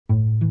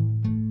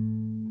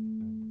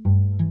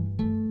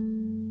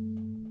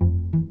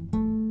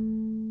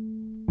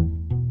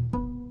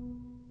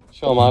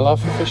Sure, my love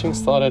for fishing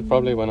started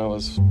probably when I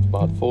was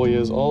about 4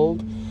 years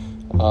old.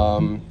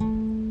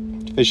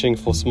 Fishing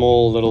for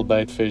small little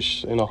bait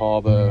fish in a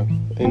harbour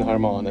in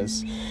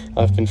Hermanus.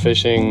 I've been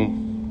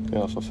fishing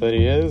for 30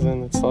 years,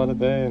 and it started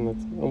there. And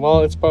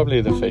it's probably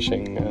the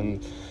fishing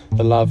and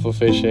the love for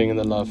fishing and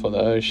the love for the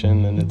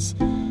ocean, and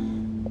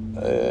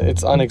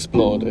it's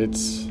unexplored.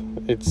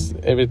 It's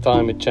every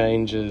time it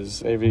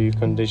changes, every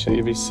condition,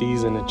 every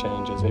season it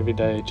changes, every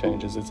day it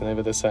changes. It's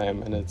never the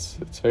same, and it's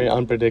very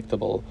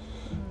unpredictable.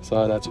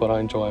 So that's what I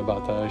enjoy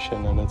about the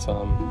ocean. And it's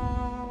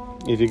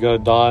if you go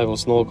dive or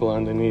snorkel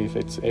underneath,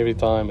 it's every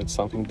time it's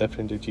something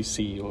different that you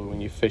see, or when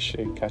you fish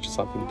you catch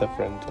something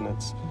different, and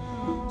it's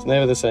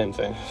never the same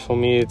thing. For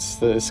me, it's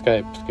the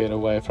escape, to get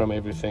away from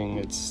everything.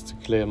 It's to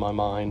clear my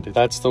mind.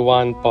 That's the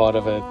one part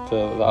of it.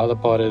 The other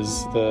part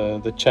is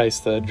the chase,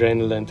 the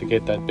adrenaline to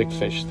get that big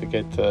fish, to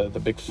get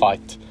the big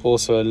fight.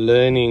 Also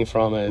learning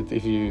from it.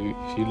 If you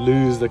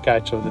lose the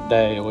catch of the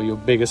day or your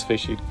biggest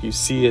fish, you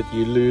see it,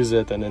 you lose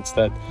it, and it's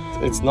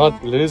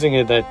not losing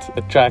it that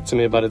attracts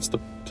me, but it's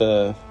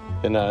the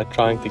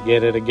trying to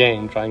get it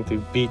again, trying to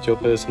beat your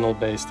personal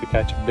best to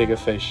catch a bigger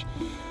fish.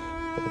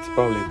 It's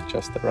probably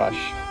just the rush.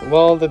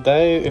 Well, the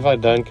day, if I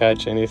don't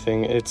catch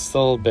anything, it's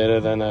still better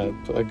than a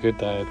good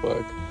day at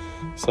work.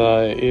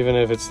 So even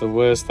if it's the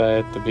worst day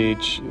at the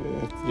beach,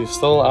 you're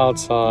still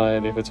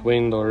outside. If it's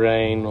wind or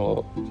rain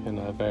or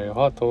very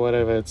hot or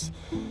whatever,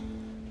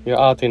 you're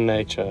out in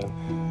nature.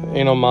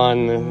 In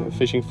Oman,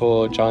 fishing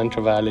for giant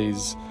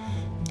trevallies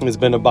has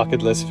been a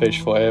bucket list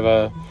fish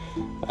forever.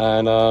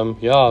 And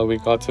we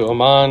got to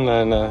Oman,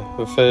 and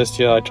the first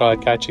year I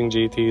tried catching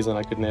GTs and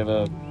I could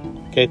never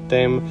get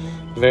them.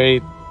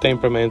 Very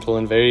temperamental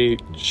and very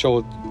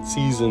short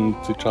season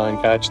to try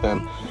and catch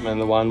them. And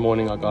the one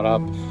morning I got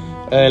up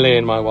early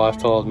and my wife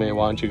told me,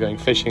 "Why aren't you going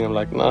fishing?" I'm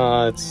like,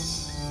 "Nah,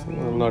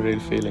 I'm not really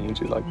feeling it."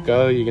 She's like,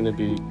 "Go, you're going to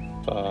be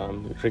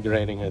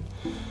regretting it."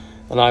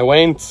 And I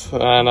went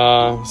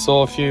and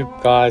saw a few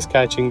guys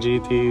catching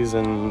GTs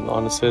and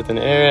on certain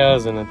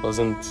areas, and it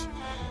wasn't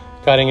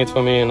cutting it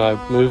for me, and I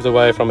moved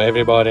away from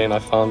everybody, and I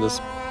found this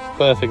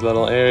perfect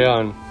little area,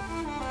 and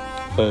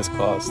first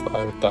cast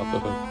I hooked up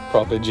with a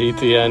proper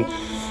GT, and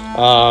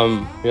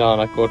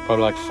and I caught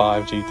probably like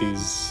 5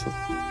 GTs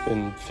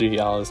in 3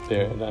 hours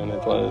period, and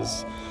it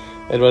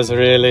was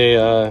really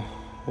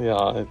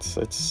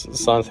it's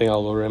something I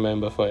will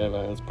remember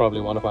forever. It's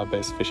probably one of my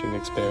best fishing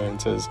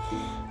experiences.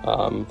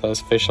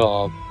 Those fish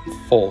are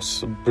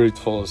brute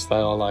force. They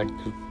are like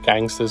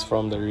gangsters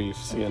from the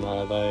reefs.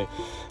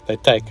 They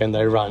take and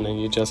they run,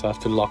 and you just have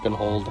to lock and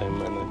hold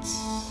them, and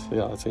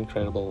it's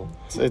incredible.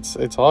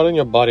 It's hard on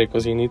your body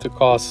because you need to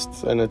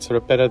cast, and it's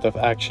repetitive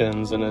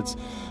actions, and it's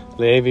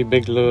heavy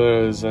big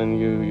lures, and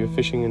you're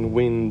fishing in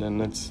wind,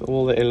 and it's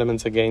all the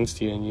elements against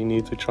you, and you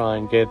need to try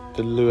and get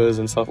the lures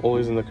and stuff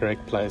always in the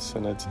correct place,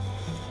 and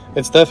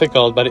it's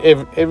difficult, but if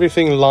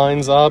everything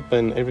lines up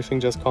and everything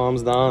just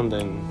calms down,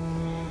 then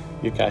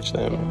you catch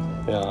them.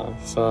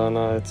 So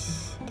no,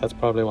 that's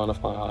probably one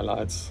of my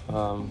highlights.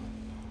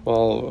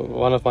 Well,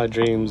 one of my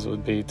dreams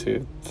would be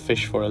to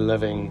fish for a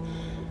living,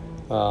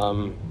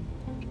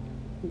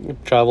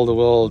 travel the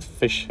world,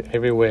 fish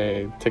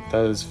everywhere, tick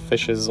those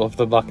fishes off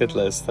the bucket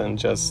list, and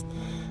just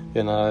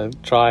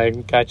try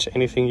and catch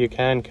anything you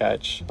can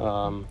catch.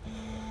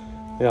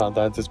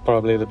 That is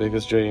probably the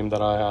biggest dream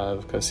that I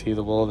have. Go see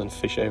the world and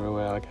fish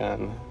everywhere I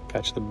can,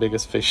 catch the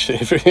biggest fish in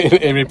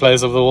every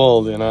place of the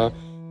world.